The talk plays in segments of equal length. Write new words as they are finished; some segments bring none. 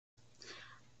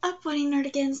up, Wedding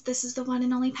Nerdigans? This is the one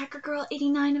and only Packer Girl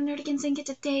 89 of Nerdigans, and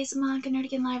today's Manga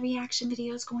Nerdigan live reaction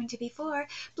video is going to be for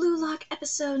Blue Lock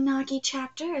episode Nagi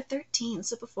chapter 13.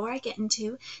 So before I get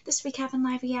into this recap and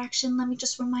live reaction, let me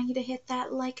just remind you to hit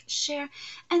that like, share,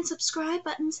 and subscribe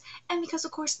buttons. And because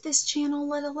of course this channel,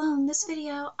 let alone this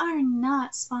video, are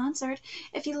not sponsored,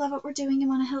 if you love what we're doing and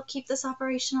want to help keep this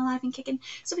operation alive and kicking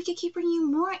so we can keep bringing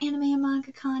you more anime and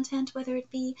manga content, whether it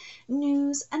be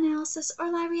news, analysis,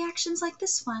 or live reactions like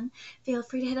this one, feel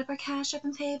free to hit up our Cash App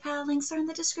and PayPal. Links are in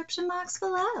the description box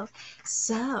below.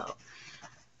 So,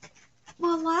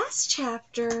 well, last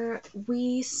chapter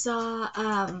we saw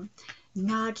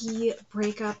Nagi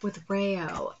break up with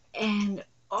Reo, and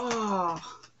how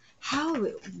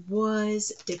it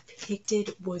was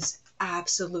depicted was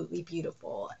absolutely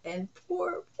beautiful. And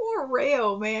poor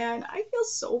Reo, man, I feel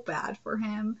so bad for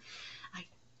him. I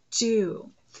do.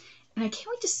 And I can't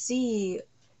wait to see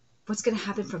what's going to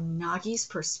happen from Nagi's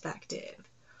perspective.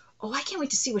 Oh, I can't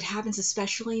wait to see what happens,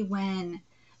 especially when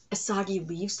Asagi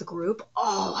leaves the group.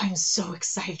 Oh, I'm so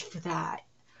excited for that.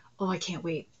 Oh, I can't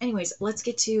wait. Anyways, let's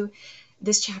get to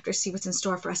this chapter, see what's in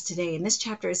store for us today. And this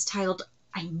chapter is titled,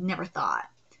 I Never Thought.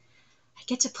 I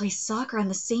get to play soccer on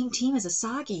the same team as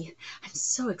Asagi. I'm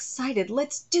so excited.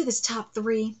 Let's do this, top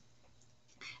three.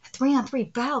 A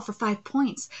 3-on-3 battle for 5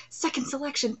 points. Second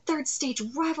selection, third stage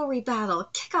rivalry battle.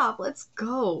 Kickoff, let's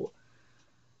go.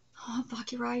 Oh,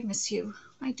 Bakira, I miss you.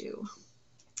 I do.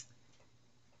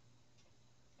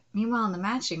 Meanwhile, in the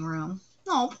matching room,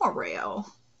 oh, poor Reo.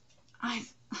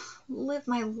 I've lived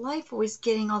my life always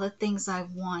getting all the things I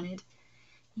wanted.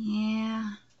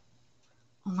 Yeah.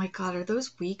 Oh my god, are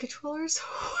those Wii controllers?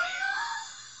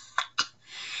 The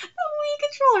Wii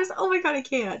controllers! Oh my god, I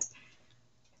can't.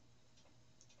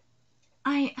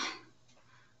 I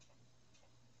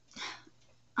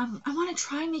want to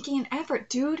try making an effort,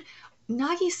 dude.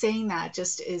 Nagi saying that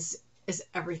just is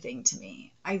everything to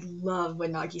me. I love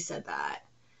when Nagi said that.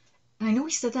 And I know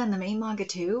he said that in the main manga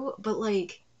too, but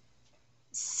like,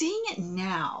 seeing it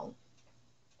now,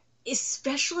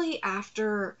 especially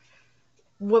after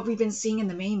what we've been seeing in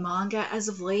the main manga as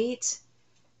of late,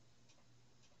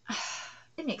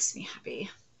 it makes me happy.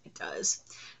 It does.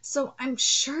 So I'm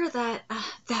sure that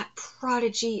that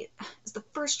prodigy is the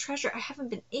first treasure I haven't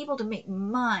been able to make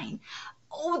mine.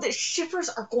 Oh, the shippers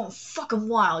are going fucking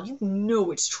wild. You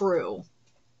know it's true.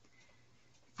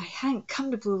 If I hadn't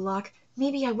come to Blue Lock,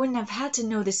 maybe I wouldn't have had to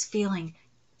know this feeling.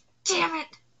 Damn it!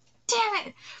 Damn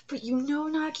it! But you know,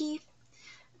 Nagi,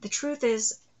 the truth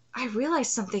is, I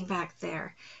realized something back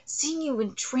there. Seeing you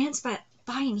entranced by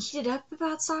and heated up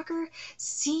about soccer,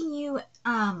 seeing you,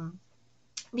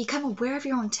 become aware of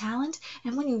your own talent,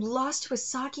 and when you lost to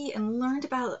Asagi and learned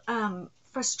about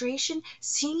frustration,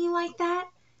 seeing you like that,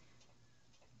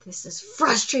 this is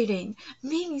frustrating.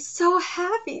 Made me so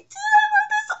happy. Dude, I love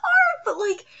this art. But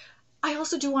like, I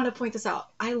also do want to point this out.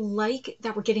 I like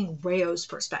that we're getting Reo's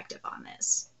perspective on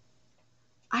this.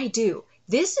 I do.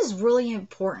 This is really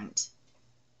important,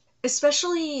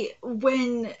 especially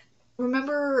when,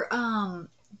 remember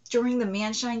during the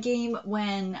Manshine game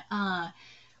when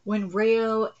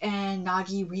Reo and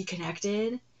Nagi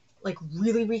reconnected, like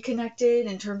really reconnected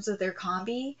in terms of their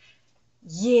combi.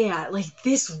 Yeah, like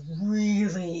this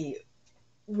really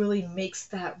makes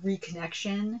that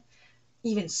reconnection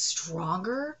even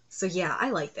stronger. So yeah, I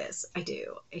like this. I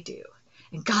do.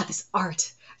 And God, this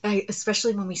art,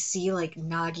 especially when we see like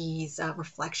Nagi's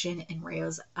reflection in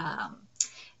Reo's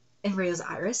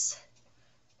iris.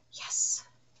 Yes,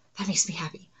 that makes me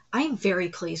happy. I am very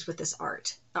pleased with this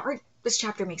art. The art, this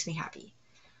chapter makes me happy.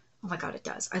 Oh my god, it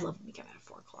does. I love when we get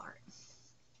metaphorical art.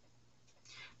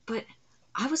 But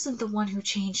I wasn't the one who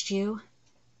changed you.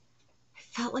 I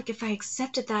felt like if I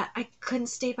accepted that, I couldn't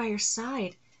stay by your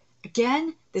side.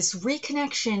 Again, this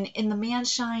reconnection in the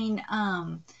Manshine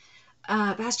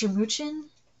Bastard Muchin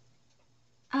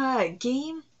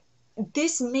game,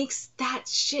 this makes that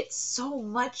shit so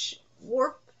much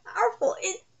more powerful.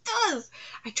 It does.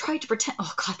 I tried to pretend.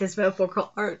 Oh god, this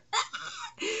metaphorical art.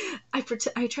 I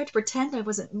tried to pretend I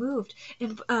wasn't moved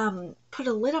and put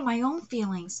a lid on my own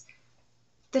feelings.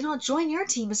 Then I'll join your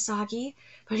team, Asagi.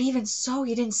 But even so,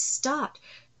 you didn't stop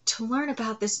to learn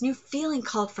about this new feeling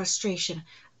called frustration.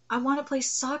 I want to play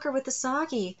soccer with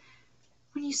Asagi.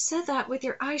 When you said that with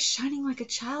your eyes shining like a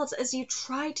child's as you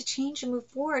tried to change and move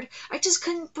forward, I just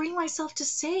couldn't bring myself to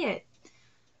say it.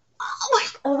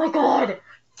 Oh my god!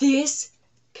 This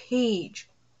page.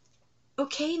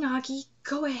 Okay, Nagi,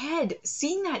 go ahead.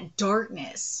 Seeing that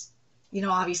darkness, you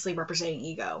know, obviously representing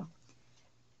ego,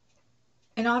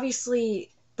 and obviously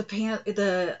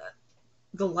the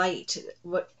light,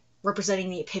 what representing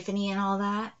the epiphany and all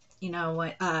that.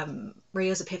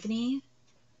 Ryo's epiphany.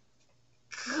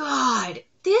 God,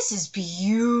 this is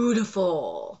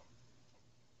beautiful.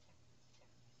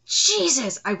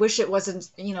 Jesus, I wish it wasn't,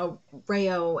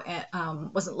 Ryo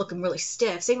wasn't looking really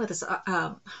stiff. Same with this,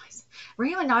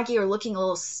 Ryo and Nagi are looking a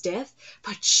little stiff,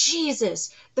 but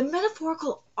Jesus, the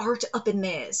metaphorical art up in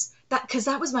this, because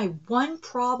that was my one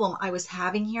problem I was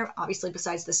having here, obviously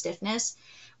besides the stiffness,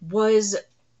 was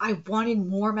I wanted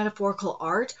more metaphorical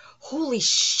art. Holy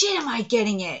shit, am I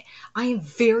getting it? I am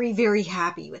very, very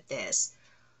happy with this.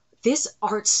 This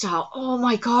art style, oh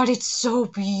my god, it's so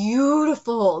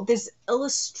beautiful. This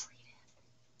illustrative.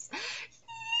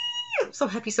 I'm so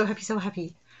happy, so happy, so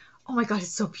happy. Oh my god,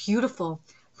 it's so beautiful.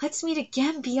 Let's meet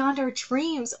again beyond our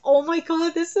dreams. Oh my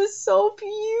god, this is so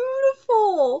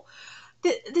beautiful.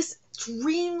 This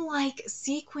dreamlike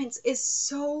sequence is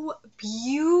so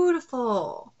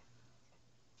beautiful.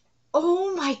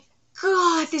 Oh my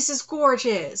god, this is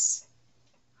gorgeous.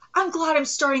 I'm glad I'm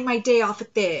starting my day off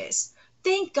with this.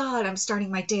 Thank God I'm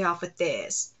starting my day off with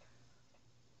this.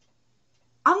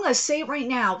 I'm going to say it right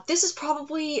now. This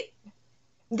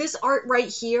art right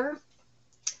here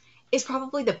is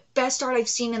probably the best art I've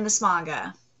seen in this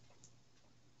manga.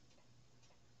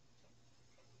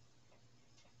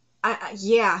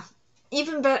 Yeah.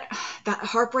 Even better. That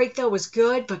Heartbreak, though, was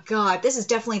good, but God, this is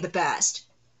definitely the best.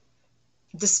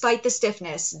 Despite the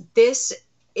stiffness, this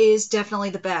is definitely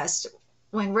the best.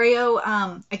 When Ryo,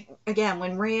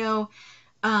 when Ryo,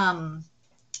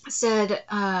 said,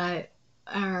 I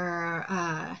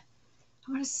want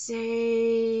to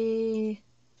say,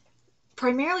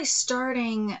 primarily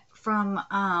starting from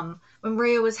when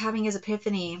Ryo was having his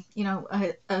epiphany,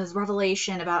 his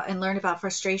revelation about and learned about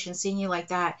frustration, seeing you like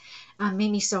that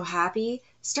made me so happy.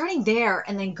 Starting there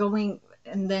and then going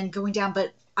down,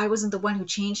 but I wasn't the one who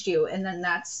changed you. And then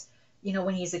that's,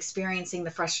 when he's experiencing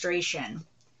the frustration,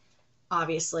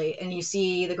 obviously, and you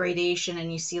see the gradation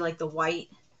and you see like the white,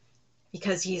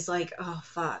 because he's like, oh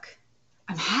fuck,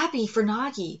 I'm happy for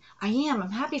Nagi. I'm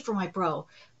happy for my bro,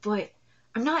 but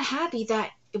I'm not happy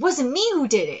that it wasn't me who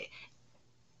did it.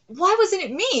 Why wasn't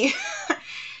it me?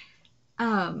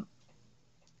 And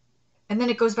then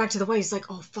it goes back to the white. He's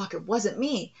like, oh fuck, it wasn't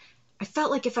me. I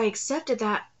felt like if I accepted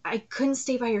that, I couldn't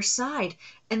stay by your side.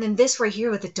 And then this right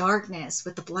here with the darkness,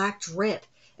 with the black drip,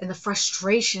 and the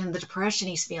frustration and the depression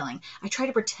he's feeling. I try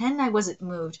to pretend I wasn't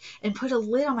moved and put a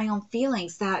lid on my own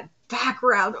feelings. That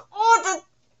background. Oh, the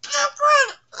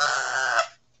background.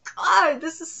 God,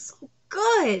 this is so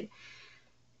good.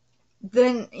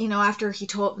 Then, after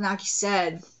Nagi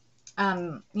said,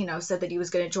 said that he was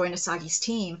going to join Asagi's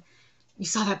team, you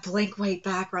saw that blank white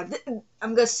background.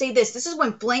 I'm going to say this. This is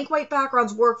when blank white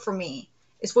backgrounds work for me.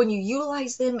 It's when you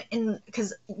utilize them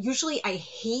because usually I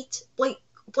hate blank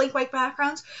white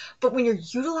backgrounds, but when you're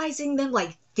utilizing them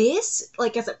like this,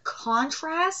 like as a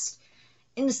contrast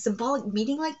in a symbolic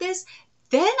meaning like this,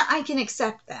 then I can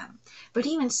accept them. But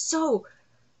even so,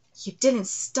 you didn't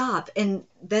stop. And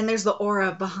then there's the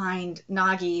aura behind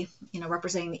Nagi,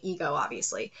 representing the ego,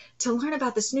 obviously, to learn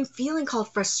about this new feeling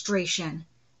called frustration.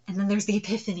 And then there's the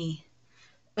epiphany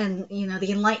and,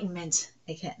 the enlightenment.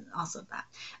 Again, also that.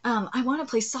 I want to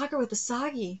play soccer with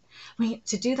Asagi.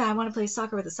 To do that, I want to play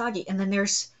soccer with Asagi. And then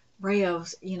there's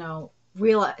Ryo's,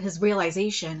 his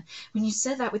realization. When you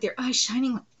said that with your eyes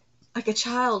shining like a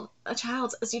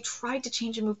child's, as you tried to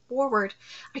change and move forward,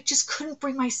 I just couldn't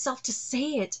bring myself to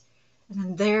say it. And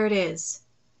then there it is.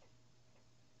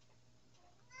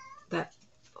 That,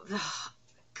 oh,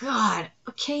 God.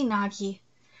 Okay, Nagi.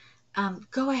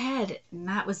 Go ahead. And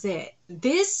that was it.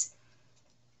 This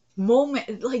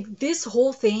moment, like this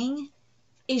whole thing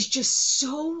is just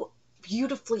so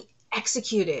beautifully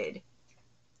executed.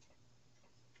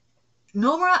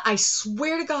 Nomura, I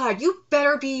swear to God, you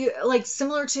better be like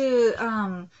similar to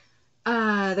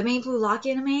the main Blue Lock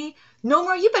anime.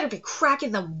 Nomura, you better be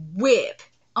cracking the whip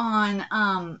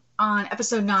on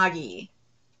episode Nagi.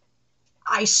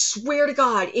 I swear to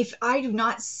God, if I do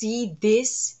not see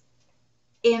this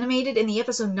animated in the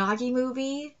episode Nagi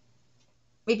movie,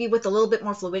 maybe with a little bit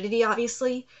more fluidity,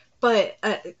 obviously, but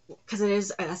because it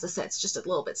is, as I said, it's just a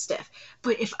little bit stiff.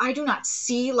 But if I do not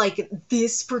see like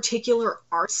this particular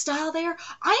art style there,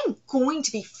 I'm going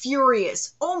to be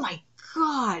furious. Oh my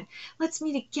God, let's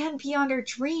meet again beyond our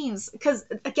dreams. Because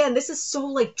again, this is so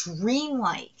like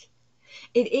dreamlike.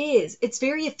 It is. It's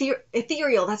very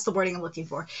ethereal. That's the wording I'm looking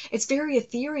for. It's very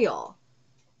ethereal.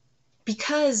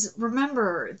 Because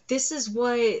remember, this is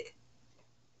what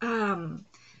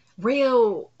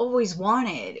Ryo always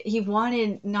wanted. He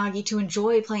wanted Nagi to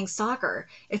enjoy playing soccer.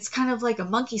 It's kind of like a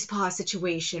monkey's paw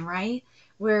situation, right?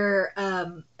 where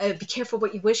be careful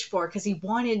what you wish for, because he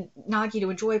wanted Nagi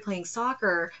to enjoy playing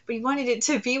soccer, but he wanted it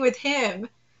to be with him.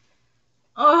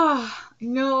 Oh,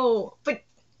 no. But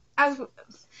as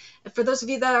for those of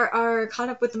you that are caught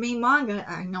up with the main manga,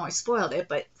 I know I spoiled it,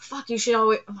 but fuck, you should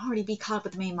already be caught up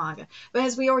with the main manga. But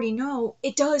as we already know,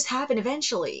 it does happen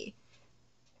eventually.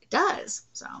 It does.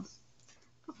 So,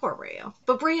 poor Ryo.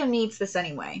 But Ryo needs this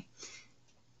anyway.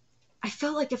 I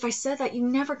felt like if I said that, you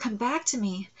never come back to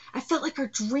me. I felt like our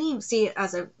dream, see,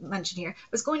 as I mentioned here,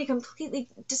 was going to completely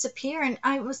disappear, and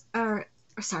I was,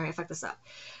 sorry, I fucked this up.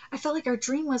 I felt like our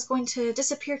dream was going to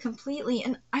disappear completely,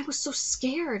 and I was so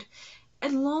scared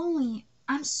and lonely.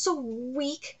 I'm so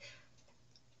weak.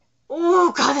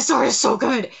 Oh, God, this art is so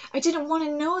good. I didn't want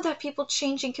to know that people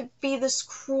changing could be this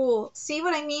cruel. See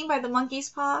what I mean by the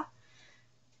monkey's paw?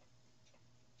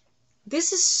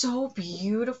 This is so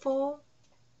beautiful.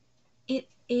 It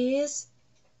is.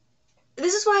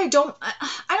 This is why I don't know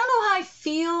how I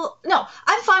feel. No,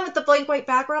 I'm fine with the blank white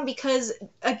background because,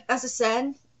 as I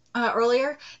said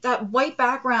earlier, that white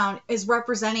background is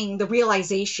representing the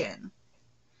realization.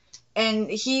 And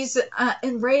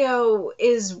and Ryo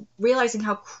is realizing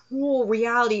how cruel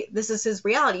reality, this is his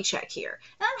reality check here.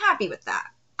 And I'm happy with that.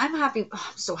 I'm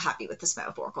so happy with this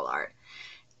metaphorical art.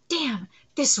 Damn,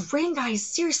 this Rin guy is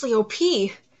seriously OP.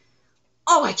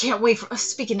 Oh, I can't wait for,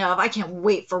 speaking of, I can't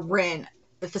wait for Rin.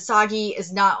 If Asagi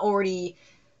is not already,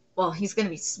 well, he's going to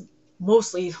be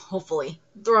mostly, hopefully,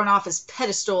 thrown off his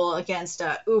pedestal against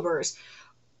Ubers.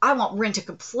 I want Rin to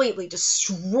completely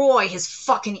destroy his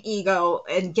fucking ego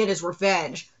and get his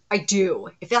revenge. I do.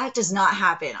 If that does not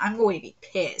happen, I'm going to be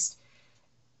pissed.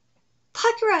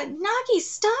 Pakura, Nagi,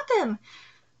 stop him!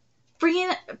 Bring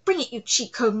it, you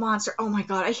cheat code monster. Oh my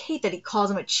god, I hate that he calls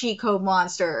him a cheat code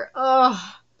monster. Ugh.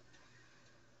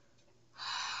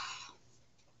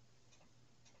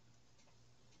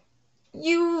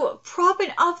 You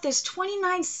propping up this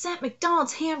 29-cent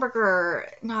McDonald's hamburger,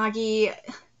 Nagi.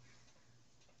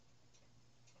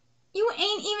 You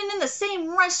ain't even in the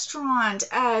same restaurant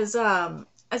as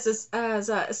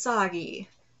Asagi.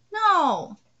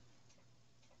 No.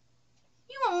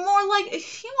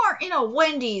 You are in a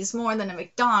Wendy's more than a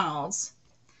McDonald's.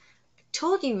 I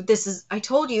told you this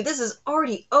is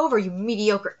already over, you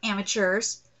mediocre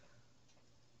amateurs.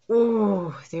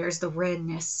 Ooh, there's the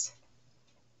redness.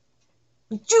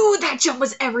 Dude, that jump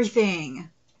was everything!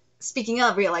 Speaking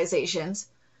of realizations,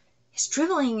 his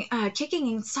dribbling, kicking,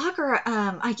 and soccer,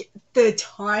 the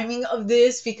timing of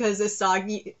this, because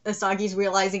Asagi's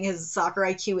realizing his soccer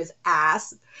IQ is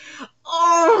ass.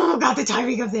 Oh, God, the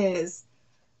timing of this!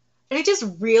 And I just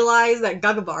realized that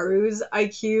Gagamaru's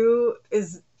IQ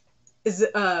is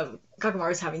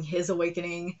Gagamaru's having his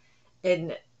awakening,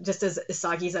 and just as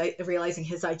Isagi's realizing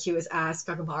his IQ is ass,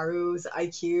 Gagamaru's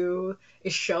IQ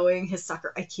is showing, his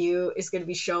soccer IQ is going to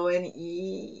be showing.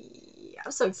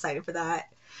 I'm so excited for that.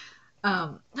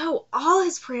 No, all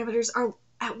his parameters are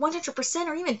at 100%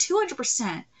 or even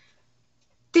 200%.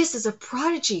 This is a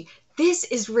prodigy. This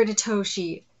is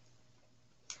Rinatoshi.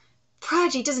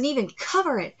 Prodigy doesn't even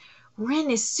cover it.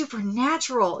 Rin is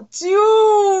supernatural.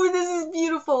 Dude, this is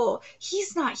beautiful.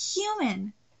 He's not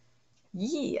human.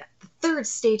 Yeah, the third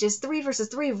stage is 3 versus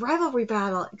 3 rivalry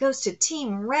battle. It goes to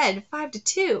Team Red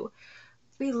 5-2.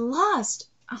 We lost.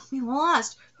 Oh, we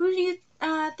lost. Who do you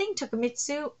think,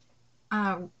 Tokumitsu?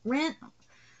 Rin?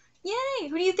 Yay!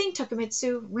 Who do you think,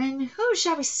 Tokumitsu? Rin? Who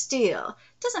shall we steal?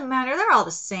 Doesn't matter, they're all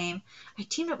the same. I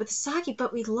teamed up with Asagi,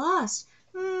 but we lost.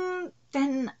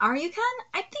 Then Aryukan?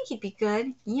 I think he'd be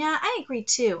good. Yeah, I agree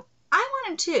too. I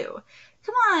want him too.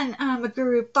 Come on,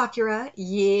 Maguru Bakura.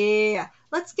 Yeah,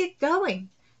 let's get going.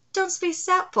 Don't space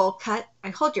out, full cut. I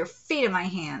hold your fate in my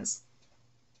hands.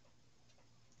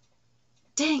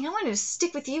 Dang, I wanted to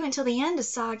stick with you until the end,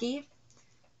 Asagi.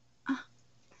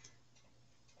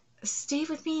 Stay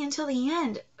with me until the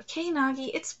end. Okay, Nagi,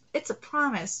 it's a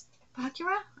promise.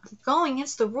 Bakura, I'm going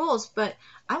against the rules, but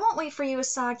I won't wait for you,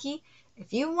 Asagi.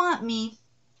 If you want me,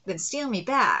 then steal me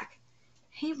back.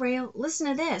 Hey, Ryo, listen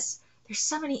to this. There's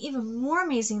somebody even more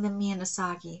amazing than me and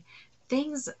Asagi.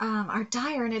 Things are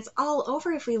dire and it's all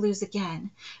over if we lose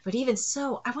again. But even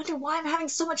so, I wonder why I'm having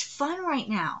so much fun right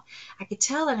now. I could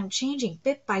tell that I'm changing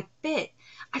bit by bit.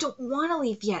 I don't want to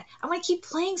leave yet. I want to keep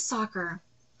playing soccer.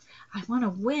 I want to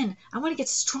win. I want to get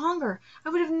stronger.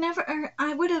 I never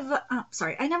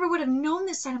would have known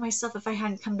this side of myself if I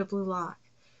hadn't come to Blue Lock.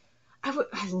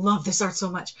 I love this art so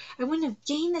much. I wouldn't have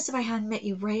gained this if I hadn't met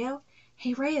you, Ryo.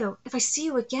 Hey, Ryo, if I see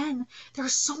you again, there are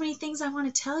so many things I want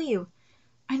to tell you.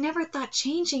 I never thought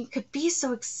changing could be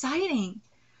so exciting.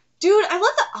 Dude, I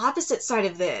love the opposite side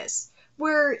of this,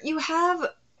 where you have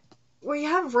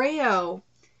Ryo,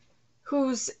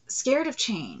 who's scared of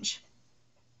change.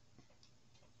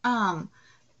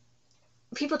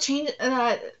 People change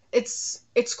that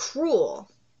it's cruel.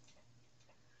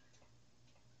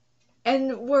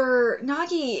 And where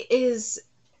Nagi is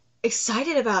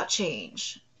excited about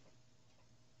change,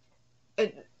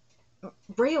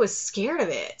 Ryo is scared of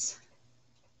it.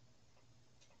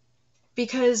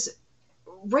 Because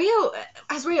Ryo,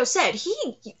 as Ryo said, he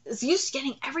is used to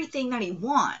getting everything that he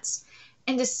wants.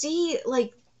 And to see,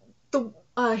 like,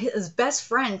 his best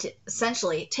friend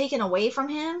essentially taken away from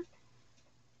him,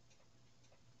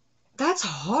 that's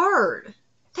hard.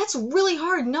 That's really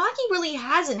hard. Nagi really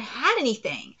hasn't had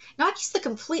anything. Nagi's the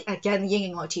complete, again, the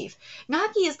yin motif.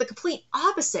 Nagi is the complete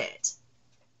opposite,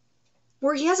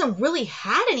 where he hasn't really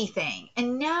had anything.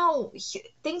 And now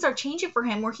things are changing for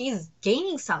him where he's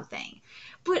gaining something.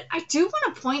 But I do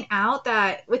want to point out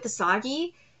that with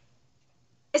Asagi's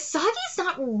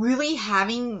not really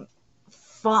having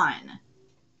fun.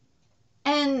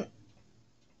 And,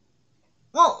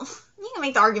 well, you can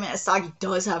make the argument Asagi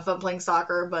does have fun playing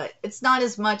soccer, but it's not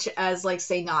as much as, like,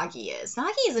 say, Nagi is. And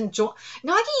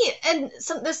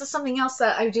this is something else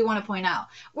that I do want to point out.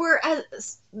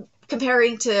 Whereas,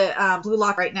 comparing to Blue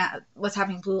Lock right now, what's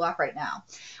happening in Blue Lock right now,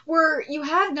 where you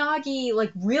have Nagi,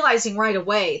 like, realizing right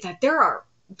away that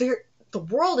the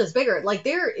world is bigger. Like,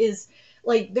 there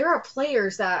are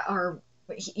players that are,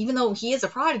 even though he is a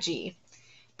prodigy,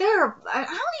 I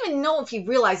don't even know if he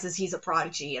realizes he's a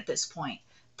prodigy at this point,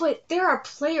 but there are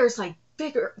players like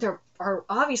bigger, that are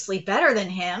obviously better than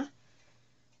him,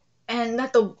 and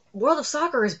that the world of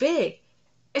soccer is big.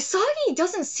 Asagi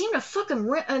doesn't seem to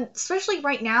especially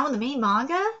right now in the main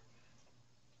manga,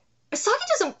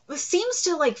 Asagi seems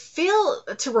to, like, fail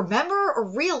to remember or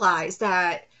realize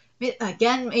that,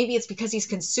 again, maybe it's because he's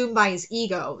consumed by his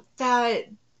ego, that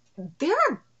there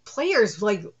are players,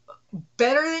 like,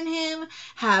 better than him,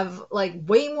 have, like,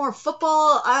 way more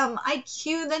football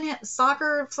IQ than him,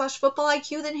 soccer/football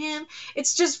IQ than him.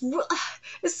 It's just,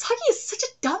 Saki is such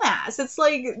a dumbass. It's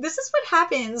like, this is what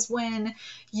happens when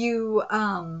you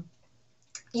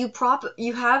prop up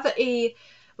a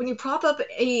when a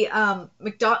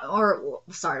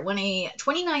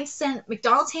 29-cent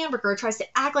McDonald's hamburger tries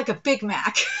to act like a Big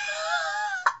Mac.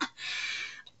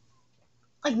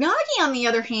 Like, Nagi, on the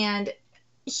other hand,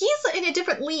 he's in a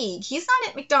different league. He's not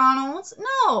at McDonald's.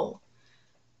 No.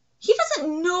 He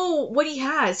doesn't know what he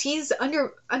has. He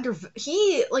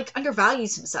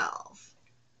undervalues himself.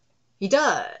 He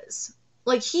does.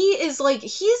 Like, he's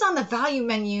on the value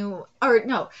menu, or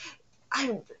no,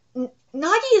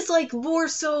 Nagi is, like, more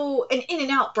so an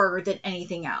In-N-Out burger than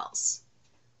anything else.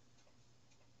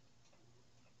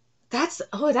 That's a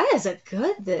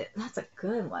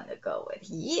good one to go with.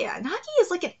 Yeah, Nagi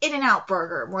is like an In-N-Out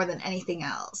burger more than anything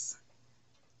else.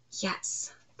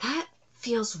 Yes, that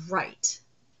feels right.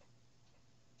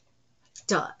 It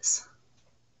does.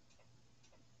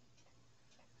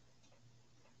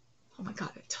 Oh my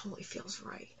god, it totally feels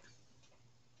right.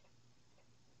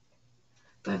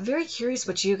 But I'm very curious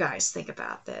what you guys think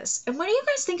about this. And what do you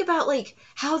guys think about, like,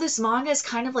 how this manga is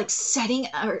kind of, like,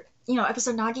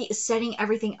 episode Nagi is setting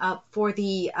everything up for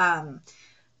the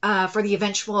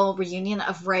eventual reunion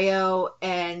of Ryo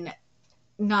and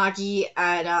Nagi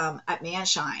at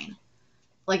Manshine.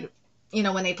 Like,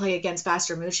 when they play against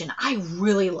Faster Mushin. I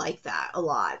really like that a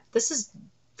lot. This is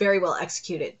very well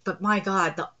executed. But my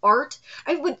god, the art,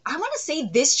 I want to say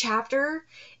this chapter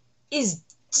is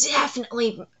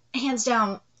definitely, hands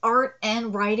down, art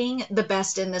and writing, the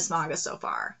best in this manga so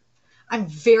far. I'm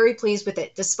very pleased with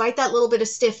it, despite that little bit of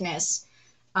stiffness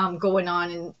going on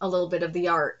in a little bit of the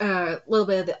art.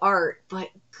 But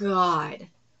god,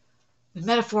 the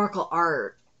metaphorical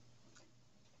art,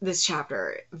 this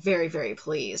chapter, very, very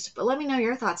pleased. But let me know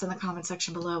your thoughts in the comment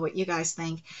section below, what you guys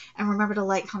think. And remember to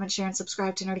like, comment, share, and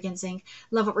subscribe to Nerdigans Inc.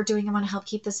 Love what we're doing and want to help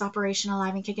keep this operation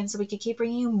alive and kicking so we can keep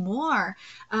bringing you more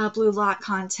Blue Lock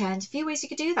content. A few ways you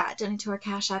could do that: donate to our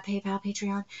Cash App, PayPal,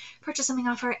 Patreon, purchase something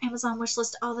off our Amazon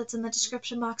wishlist, all that's in the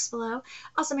description box below.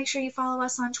 Also, make sure you follow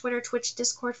us on Twitter, Twitch,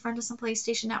 Discord, friend us on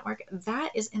PlayStation Network.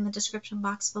 That is in the description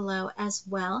box below as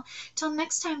well. Till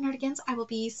next time, Nerdigans, I will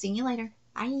be seeing you later.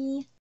 Bye!